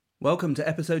Welcome to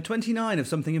episode 29 of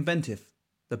Something Inventive,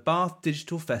 the Bath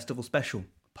Digital Festival Special,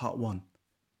 Part 1.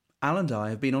 Al and I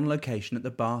have been on location at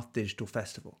the Bath Digital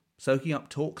Festival, soaking up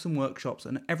talks and workshops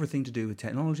and everything to do with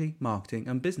technology, marketing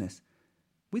and business.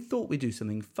 We thought we'd do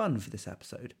something fun for this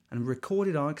episode and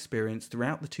recorded our experience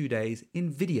throughout the 2 days in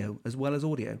video as well as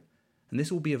audio, and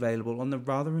this will be available on the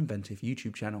Rather Inventive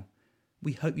YouTube channel.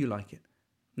 We hope you like it.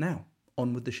 Now,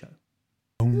 on with the show.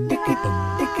 Ooh,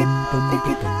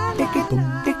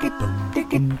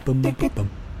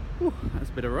 that's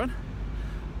a bit of a run.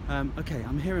 Okay,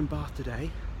 I'm here in Bath today.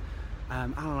 Al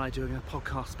and I are doing a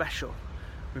podcast special.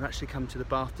 We've actually come to the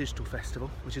Bath Digital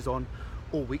Festival, which is on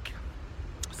all week,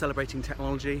 celebrating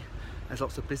technology. There's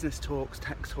lots of business talks,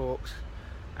 tech talks,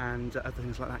 and other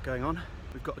things like that going on.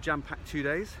 We've got a jam-packed 2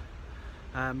 days.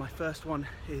 My first one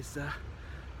is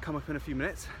come up in a few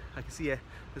minutes. I can see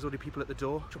there's already people at the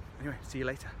door. Anyway, see you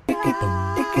later.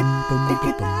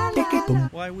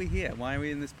 Why are we here? Why are we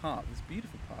in this park? This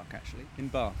beautiful park, actually, in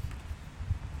Bath.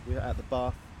 We're at the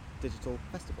Bath Digital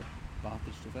Festival. Bath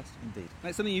Digital Festival? Indeed. And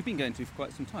it's something you've been going to for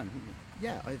quite some time, haven't you?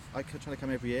 Yeah, I try to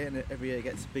come every year, and every year it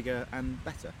gets bigger and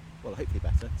better. Well, hopefully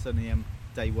better. It's only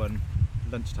day one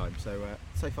lunchtime, so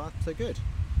far so good.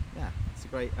 Yeah, it's a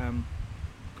great,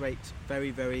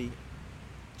 very, very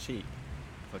cheap,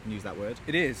 if I can use that word.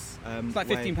 It is. It's like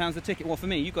 £15 a ticket. Well, for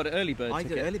me, you got an early bird ticket. I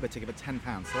did an early bird ticket for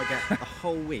 £10, so I get a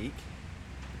whole week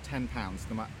for £10,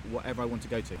 no matter whatever I want to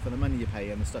go to. For the money you pay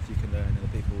and the stuff you can learn and the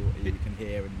people you can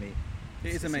hear and meet.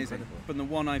 It is amazing. Incredible. From the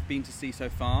one I've been to see so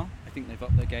far, I think they've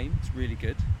upped their game. It's really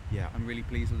good. Yeah. I'm really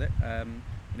pleased with it.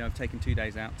 I've taken 2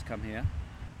 days out to come here,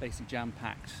 basically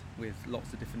jam-packed with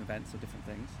lots of different events or different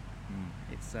things.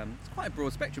 It's quite a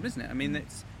broad spectrum, isn't it? I mean,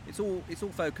 it's all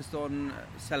focused on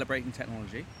celebrating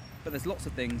technology, but there's lots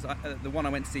of things. The one I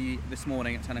went to see this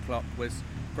morning at 10 o'clock was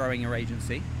Growing Your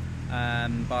Agency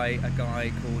by a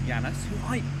guy called Yanis, who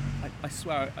I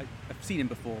swear I've seen him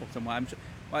before somewhere.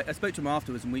 I spoke to him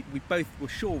afterwards, and we both were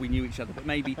sure we knew each other, but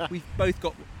maybe we've both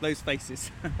got those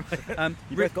faces.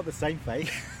 You both got the same face.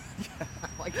 Yeah. Oh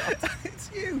my God,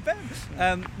 it's you,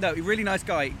 Ben. No, really nice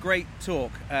guy. Great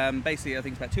talk. Basically, I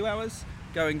think it's about 2 hours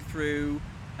going through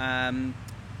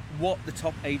what the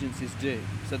top agencies do.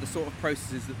 So the sort of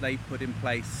processes that they put in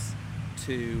place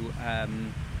to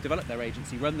develop their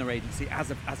agency, run their agency as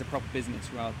a proper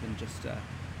business rather than just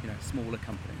smaller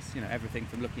companies. Everything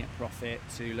from looking at profit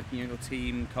to looking at your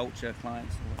team, culture,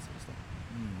 clients, all that sort of stuff.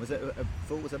 Was it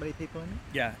full? Was there many people in it?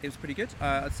 Yeah, it was pretty good.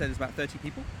 I'd say there's about 30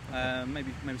 people,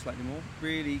 maybe slightly more.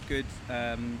 Really good,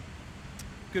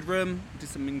 good room. Did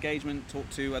some engagement,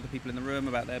 talked to other people in the room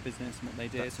about their business and what they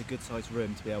did. That's a good sized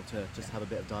room to be able to just have a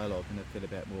bit of dialogue and feel a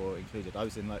bit more included. I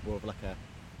was in more of a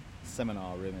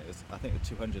seminar room. I think it was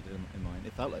 200 in mine.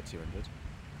 It felt like 200.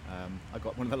 I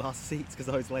got one of the last seats because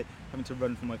I was having to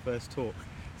run for my first talk.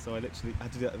 So I literally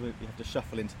had to do that. You have to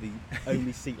shuffle into the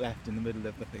only seat left in the middle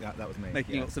of the thing. That was me.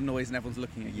 Making lots of noise and everyone's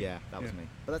looking at you. Yeah, that was me.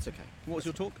 But that's okay. What was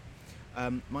your talk?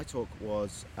 My talk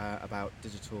was about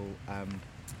digital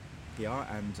PR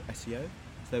and SEO.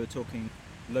 So they were talking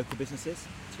local businesses,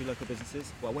 2 local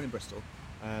businesses. Well, one in Bristol,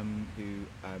 who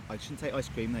I shouldn't say ice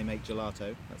cream. They make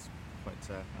gelato. That's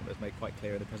that was made quite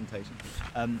clear in the presentation.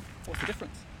 What's the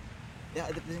difference? Yeah,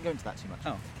 they didn't go into that too much.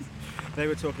 Oh. They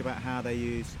were talking about how they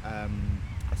use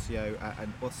SEO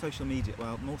and social media.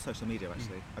 Well, more social media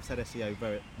actually. I've said SEO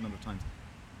a number of times.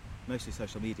 Mostly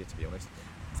social media, to be honest.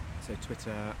 So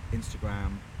Twitter,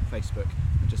 Instagram, Facebook,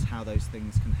 and just how those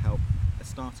things can help a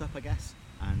startup, I guess.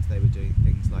 And they were doing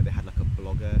things like they had a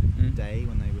blogger day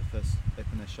when they were first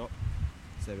opened their shop.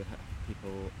 So they would have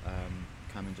people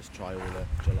come and just try all the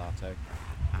gelato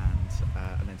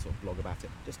and then sort of blog about it.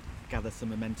 Just gather some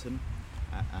momentum.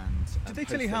 Did they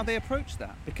tell you how they approached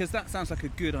that? Because that sounds like a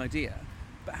good idea,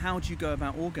 but how do you go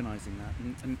about organising that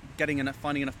and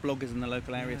finding enough bloggers in the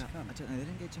local area to come? I don't know, they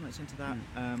didn't get too much into that.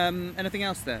 Anything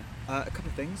else there? A couple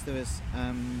of things. There was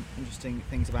interesting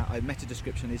things about meta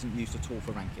description isn't used at all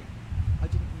for ranking. I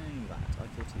didn't know that. I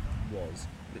thought it was,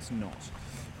 but it's not.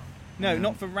 No,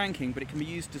 not for ranking, but it can be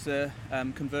used as a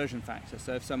conversion factor.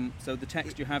 So the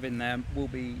text you have in there will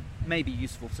be maybe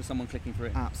useful to someone clicking through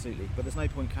it. Absolutely, but there's no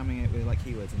point coming it with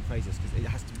keywords and phrases because it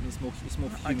has to. It's more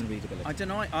human readability. I don't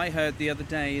know. I heard the other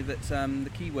day that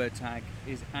the keyword tag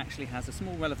actually has a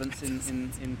small relevance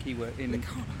in keyword. It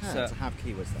can't hurt to have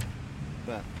keywords there,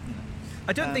 but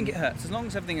I don't think it hurts as long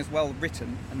as everything is well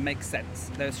written and makes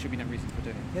sense. There should be no reason for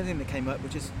doing it. The other thing that came up,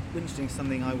 which is interesting,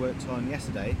 something I worked on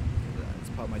yesterday.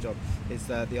 Part of my job is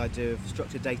the idea of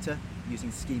structured data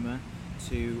using schema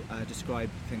to describe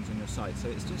things on your site. So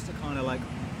it's just a kind of I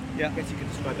guess you could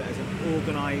describe it as an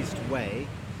organised way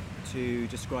to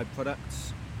describe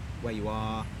products, where you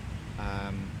are,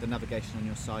 the navigation on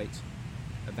your site,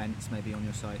 events maybe on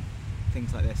your site,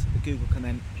 things like this, that Google can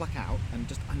then pluck out and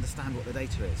just understand what the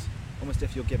data is, almost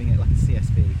if you're giving it like a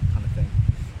CSV kind of thing.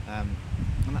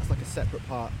 And that's like a separate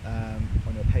part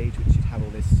on your page, which should have all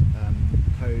this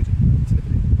code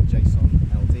delivered in JSON,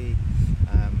 LD,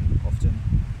 often,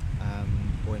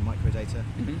 or in microdata.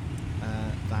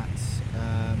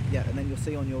 And then you'll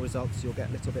see on your results, you'll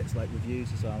get little bits like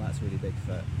reviews as well. That's really big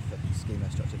for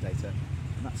schema structured data.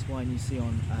 And that's why when you see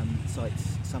on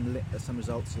sites some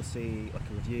results, you'll see like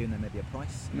a review and then maybe a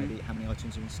price, maybe how many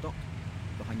items are in stock.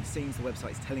 Behind the scenes, the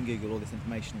website is telling Google all this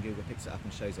information, and Google picks it up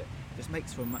and shows it. It just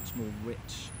makes for a much more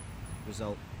rich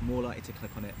result, more likely to click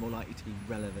on it, more likely to be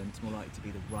relevant, more likely to be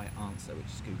the right answer, which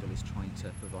Google is trying to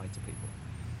provide to people.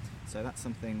 So that's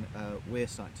something we're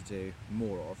starting to do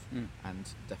more of, and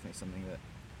definitely something that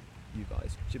you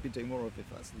guys should be doing more of if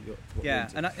that's what you're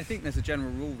into. And I think there's a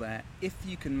general rule there. If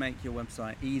you can make your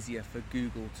website easier for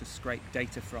Google to scrape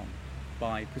data from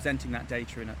by presenting that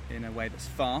data in a way that's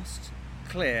fast,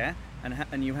 clear,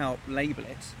 and you help label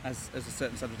it as a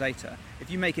certain set of data, if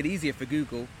you make it easier for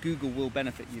Google, Google will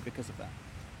benefit you because of that.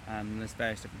 There's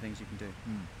various different things you can do.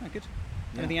 Oh, good.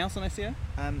 Yeah. Anything else on SEO?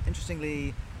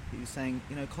 Interestingly, he was saying,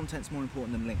 content's more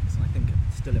important than links, and I think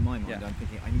still in my mind, I'm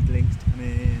thinking I need links to come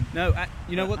in. No,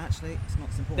 you know what? Actually, it's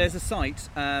not so important. There's a site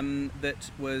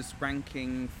that was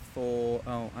ranking for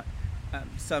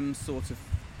some sort of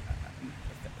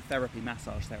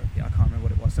massage therapy. I can't remember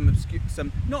what it was.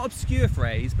 Some not obscure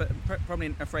phrase, but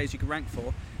probably a phrase you could rank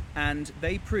for. And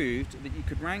they proved that you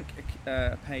could rank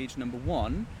page number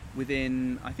 1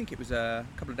 within, I think it was a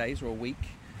couple of days or a week,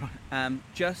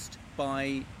 just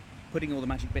by putting all the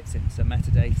magic bits in. So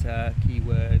metadata,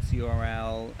 keywords,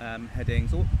 URL,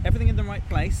 headings, everything in the right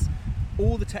place.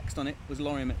 All the text on it was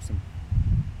lorem ipsum.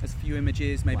 There's a few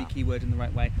images, maybe keyword in the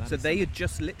right way. So they had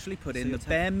just literally put in the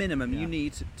bare minimum you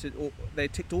need to they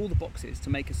ticked all the boxes to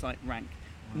make a site rank.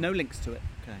 No links to it.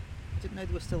 Okay. I didn't know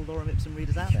there were still lorem ipsum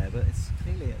readers out there, but it's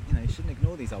clearly, you shouldn't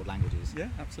ignore these old languages. Yeah,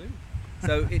 absolutely.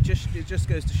 So it just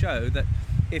goes to show that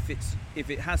if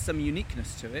it has some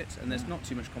uniqueness to it and there's not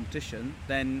too much competition,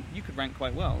 then you could rank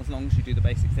quite well as long as you do the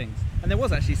basic things. And there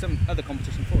was actually some other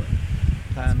competition for it.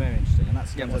 That's very interesting, and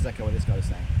that's does echo what this guy was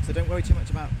saying. So don't worry too much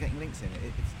about getting links in.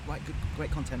 It's great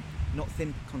content, not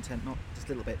thin content, not just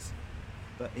little bits.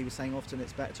 But he was saying often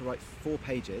it's better to write 4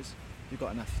 pages, if you've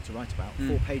got enough to write about,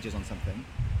 4 pages on something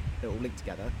that will link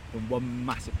together, than 1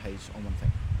 massive page on one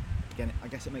thing. Again, I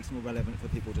guess it makes it more relevant for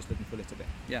people just looking for a little bit.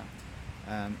 Yeah.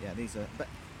 These are. But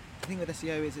the thing with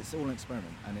SEO is it's all an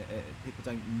experiment, and people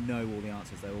don't know all the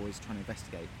answers. They're always trying to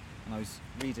investigate. And I was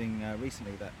reading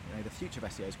recently that the future of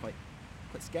SEO is quite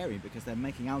scary, because they're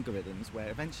making algorithms where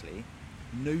eventually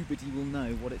nobody will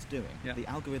know what it's doing. Yeah. The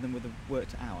algorithm would have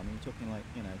worked out. I mean, we're talking like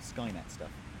Skynet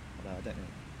stuff. Although I don't know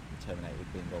if the Terminator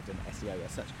would be involved in SEO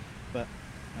as such, but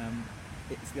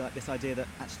it's like this idea that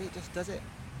actually it just does it.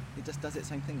 It just does its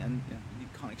same thing, and you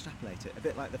can't extrapolate it. A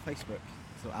bit like the Facebook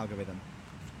sort of algorithm.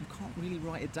 You can't really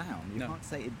write it down. You can't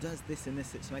say it does this in this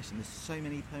situation. There's so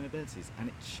many permeabilities, and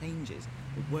it changes.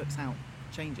 It works out,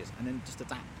 changes, and then just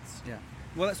adapts. Yeah.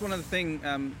 Well, that's one of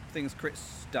the things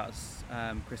Chris does.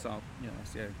 Chris, our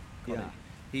SEO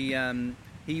colleague.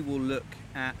 He will look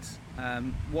at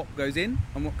what goes in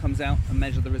and what comes out and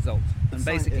measure the result. And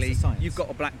basically, you've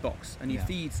got a black box, and you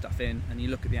feed stuff in, and you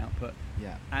look at the output.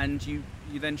 Yeah. And you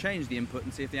then change the input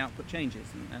and see if the output changes,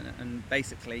 and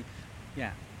basically,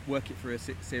 work it through a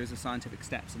series of scientific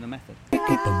steps and a method.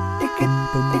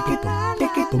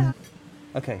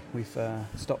 Okay, we've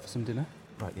stopped for some dinner.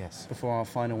 Right, yes. Before our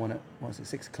final one at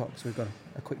 6 o'clock, so we've got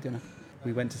a quick dinner.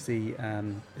 We went to see,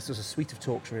 this was a suite of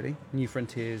talks really, New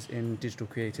Frontiers in Digital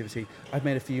Creativity. I've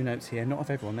made a few notes here, not of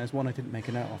everyone, there's one I didn't make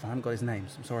a note of, I haven't got his name,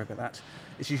 so I'm sorry about that.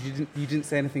 It's usually you didn't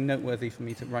say anything noteworthy for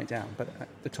me to write down, but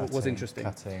the talk was interesting.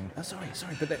 Oh, sorry,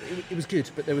 but it was good,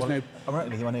 but there was no...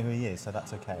 Ironically, you want to know who he is, so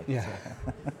that's okay. Yeah.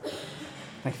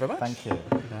 Thank you very much. Thank you.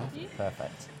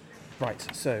 Perfect. Right,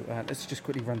 so let's just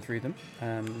quickly run through them.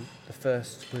 The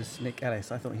first was Nick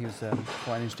Ellis. I thought he was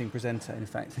quite an interesting presenter. In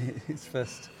fact, his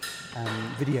first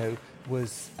video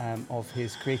was of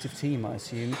his creative team, I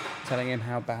assume, telling him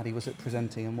how bad he was at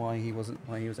presenting and why he was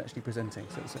actually presenting.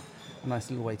 So it's a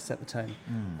nice little way to set the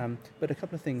tone. But a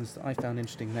couple of things that I found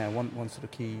interesting there. One sort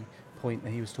of key point that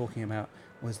he was talking about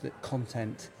was that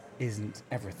content isn't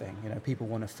everything. People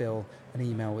want to fill an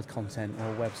email with content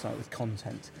or a website with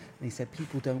content. And he said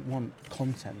people don't want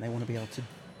content, they want to be able to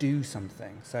do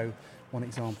something. So one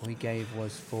example he gave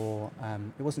was for,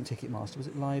 it wasn't Ticketmaster, was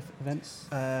it Live Events?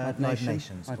 Live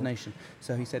Nation. Live Nation.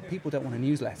 So he said people don't want a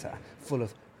newsletter full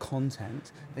of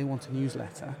content. They want a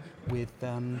newsletter with,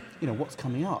 what's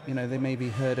coming up. They maybe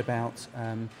heard about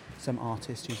some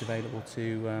artist who's available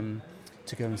to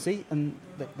go and see, and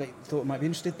they thought it might be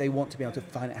interested. They want to be able to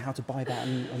find out how to buy that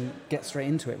and get straight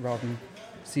into it rather than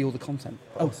see all the content.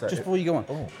 Just before you go on,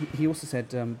 he also said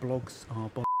blogs are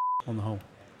on the whole.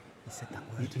 He said that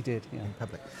word. He did, yeah. In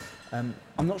public.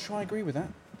 I'm not sure I agree with that,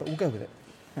 but we'll go with it.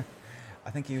 I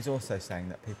think he was also saying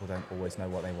that people don't always know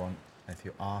what they want, and if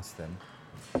you ask them,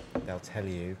 they'll tell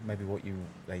you maybe what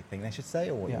they think they should say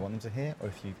or what you want them to hear, or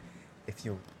if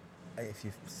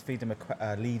you feed them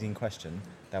a leading question,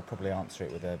 they'll probably answer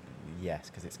it with a yes,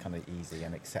 because it's kind of easy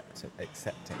and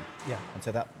accepting. Yeah. And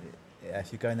so that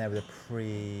if you go in there with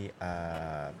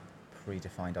a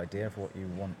predefined idea of what you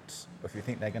want, or if you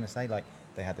think they're going to say, like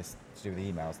they had this to do with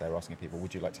emails, they were asking people,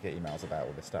 would you like to get emails about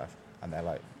all this stuff? And they're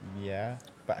like, yeah,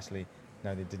 but actually,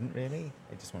 no, they didn't really.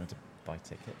 They just wanted to buy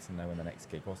tickets and know when the next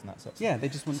gig was and that sort of stuff. Yeah, they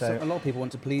just want a lot of people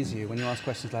want to please you. When you ask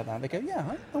questions like that, they go,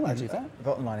 yeah, I want to do that. The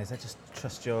bottom line is they just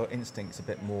trust your instincts a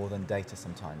bit more than data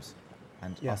sometimes,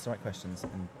 and ask the right questions,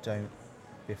 and don't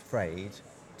be afraid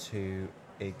to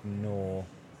ignore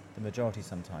the majority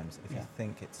sometimes if you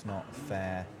think it's not a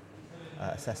fair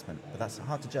assessment. But that's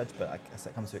hard to judge, but I guess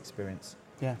that comes to experience.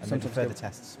 Yeah, and sometimes further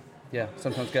tests. Yeah,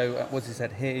 sometimes go, what's he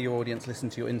said, hear your audience, listen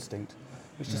to your instinct.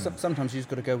 Which is sometimes you just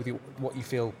got to go with what you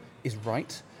feel is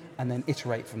right, and then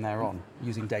iterate from there on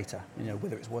using data,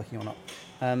 whether it's working or not.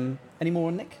 Any more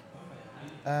on Nick?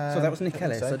 So that was Nick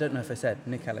Ellis. I don't know if I said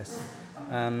Nick Ellis.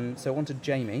 So I wanted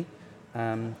Jamie,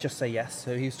 just say yes.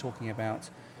 So he was talking about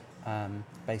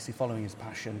basically following his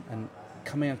passion and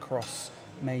coming across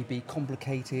maybe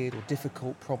complicated or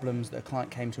difficult problems that a client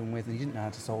came to him with and he didn't know how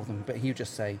to solve them, but he would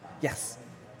just say yes.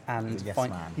 And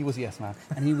he was a yes man,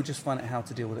 and he would just find out how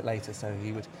to deal with it later. So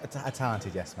he would a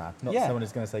talented yes man, not someone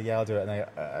who's going to say I'll do it. And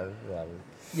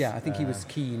I think he was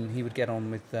keen. He would get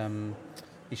on with.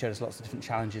 He showed us lots of different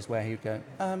challenges where he would go,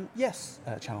 yes,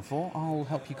 Channel 4, I'll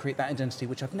help you create that identity,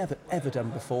 which I've never ever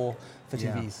done before for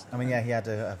TVs. I mean, he had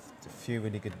a few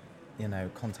really good,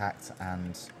 contacts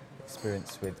and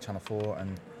experience with Channel 4,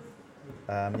 and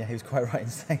he was quite right in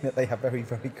saying that they have very,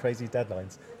 very crazy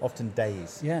deadlines, often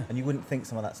days. Yeah. And you wouldn't think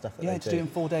some of that stuff that they do. To do in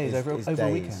 4 days over a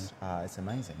weekend. It's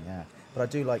amazing, yeah. But I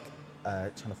do like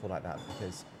Channel 4 like that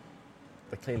because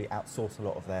they clearly outsource a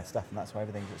lot of their stuff, and that's why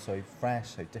everything's so fresh,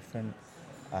 so different,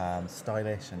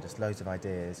 stylish, and just loads of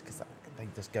ideas, because they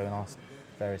just go and ask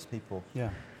various people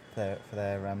for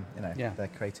their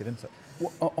creative input.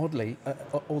 Well, oddly,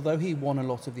 although he won a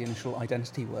lot of the initial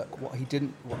identity work, what they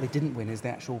didn't win is the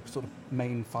actual sort of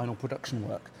main final production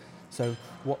work. So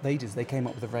what they did is they came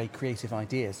up with a very creative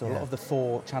idea. So a lot of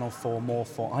the Channel 4 more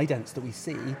for idents that we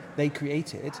see, they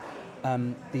created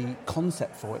the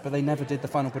concept for it, but they never did the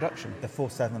final production. The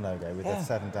 4/7 logo with the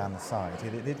 7 down the side,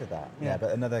 they did that. Yeah,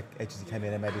 but another agency came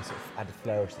in and maybe sort of added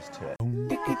flourishes to it.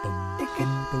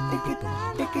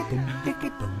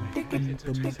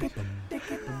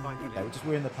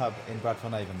 We're in the pub in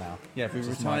Bradford-on-Avon now. Yeah, we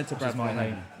retired to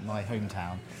Bradford-on-Avon, my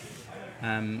hometown.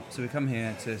 So we come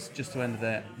here to end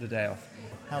the day off.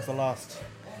 How's the last?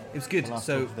 It was good.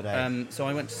 So so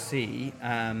I went to see.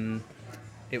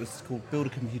 It was called Build a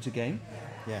Computer Game.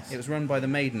 Yes. It was run by the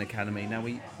Maiden Academy. Now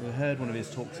we heard one of his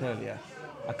talks earlier.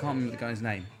 I can't remember the guy's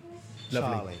name.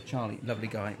 Charlie, lovely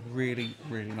guy, really,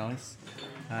 really nice.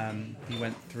 He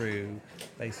went through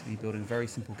basically building a very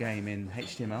simple game in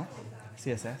HTML,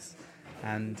 CSS,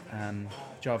 and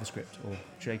JavaScript or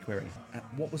jQuery.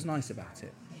 What was nice about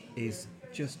it is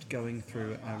just going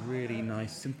through a really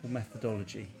nice, simple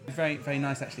methodology. Very, very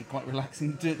nice, actually, quite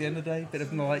relaxing to do at the end of the day. Bit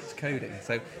of light coding.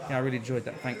 So, I really enjoyed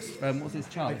that. Thanks. What was it,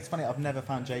 Charlie? It's funny, I've never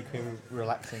found jQuery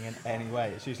relaxing in any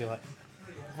way. It's usually like,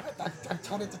 I'm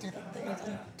trying to do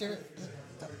that. Do it.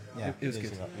 Yeah, it was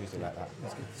good. Usually like that. It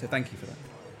was good. So, thank you for that.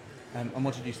 And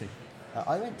what did you see?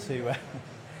 I went to,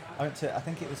 I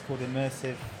think it was called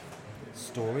Immersive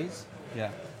Stories.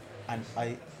 Yeah. And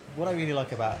what I really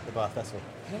like about the Bath Festival,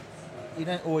 you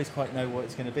don't always quite know what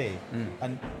it's going to be,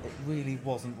 and it really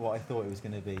wasn't what I thought it was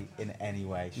going to be in any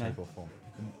way, shape or form,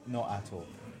 not at all.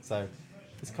 So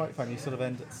it's quite fun. You sort of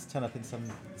turn up in some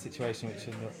situation which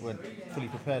you weren't fully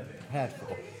prepared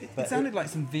for. It sounded like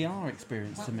some VR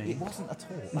experience to me. It wasn't at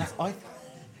all.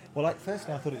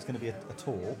 Firstly I thought it was going to be a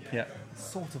talk. Yeah. It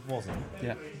sort of wasn't.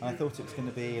 Yeah. And I thought it was going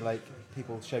to be like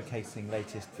people showcasing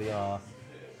latest VR,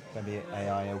 maybe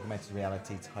AI, augmented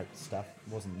reality type stuff.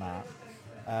 It wasn't that.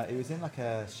 It was in like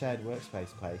a shared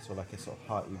workspace place, or like a sort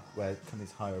of where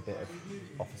companies hire a bit of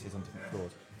offices on different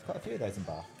floors. There's quite a few of those in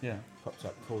Bath. Yeah. Popped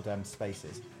up, called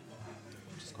Spaces,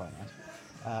 which is quite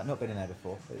nice. Not been in there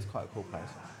before, but it's quite a cool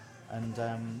place.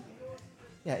 And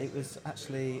Yeah, it was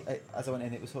actually, as I went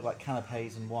in, it was sort of like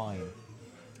canapes and wine,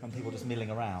 and people just milling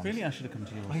around. Really, I should have come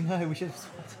to yours. I know, we should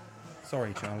have.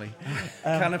 Sorry, Charlie.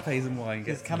 Canapes and wine.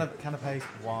 Just canapes,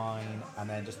 wine, and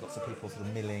then just lots of people sort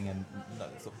of milling and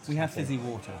sort of We have chatting. fizzy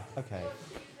water. Okay.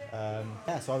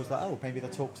 Yeah, so I was like, oh, maybe the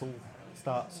talks will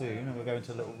start soon, and we'll go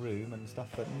into a little room and stuff,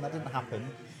 but that didn't happen.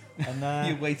 And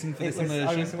You're waiting for this I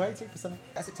immersion. was waiting for something.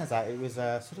 As it turns out, it was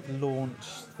a sort of launch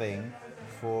thing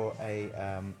for a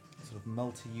sort of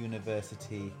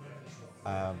multi-university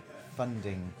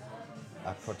funding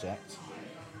project,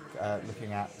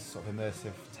 looking at sort of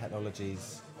immersive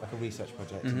technologies, like a research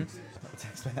project. Mhm. And to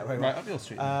explain that very Right well. up your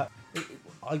street. I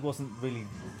wasn't really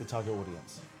the target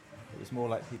audience. It was more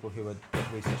like people who had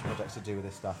research projects to do with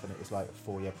this stuff, and it was like a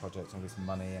 4-year project and with some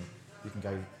money, and you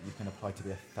can apply to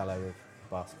be a fellow of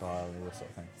Barspire and all this sort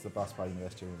of thing. It's the Barspire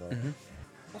University of Mhm.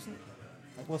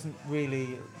 It wasn't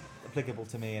really applicable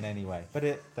to me in any way, but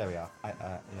there we are.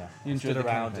 Yeah, You enjoyed stood the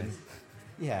around canapes?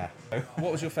 and yeah.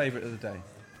 What was your favourite of the day?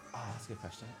 That's a good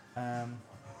question.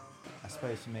 I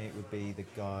suppose for me it would be the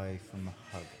guy from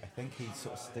Hug. I think he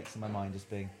sort of sticks in my mind as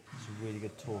being just a really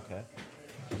good talker,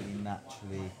 really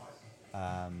naturally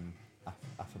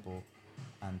affable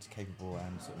and capable,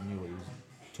 and sort of knew what he was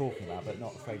talking about, but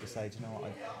not afraid to say, do you know what,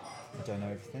 I don't know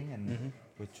everything, and Mhm.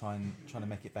 we're trying to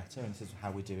make it better, and this is how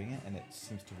we're doing it, and it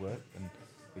seems to work, and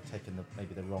we've taken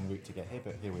maybe the wrong route to get here,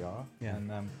 but here we are. Yeah.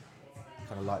 And I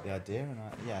kind of like the idea,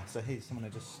 and so he's someone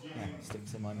who just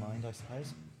sticks in my mind, I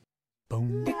suppose.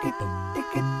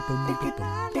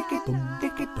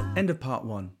 End of part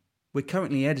 1. We're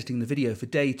currently editing the video for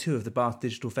day 2 of the Bath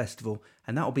Digital Festival,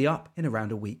 and that will be up in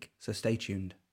around a week, so stay tuned.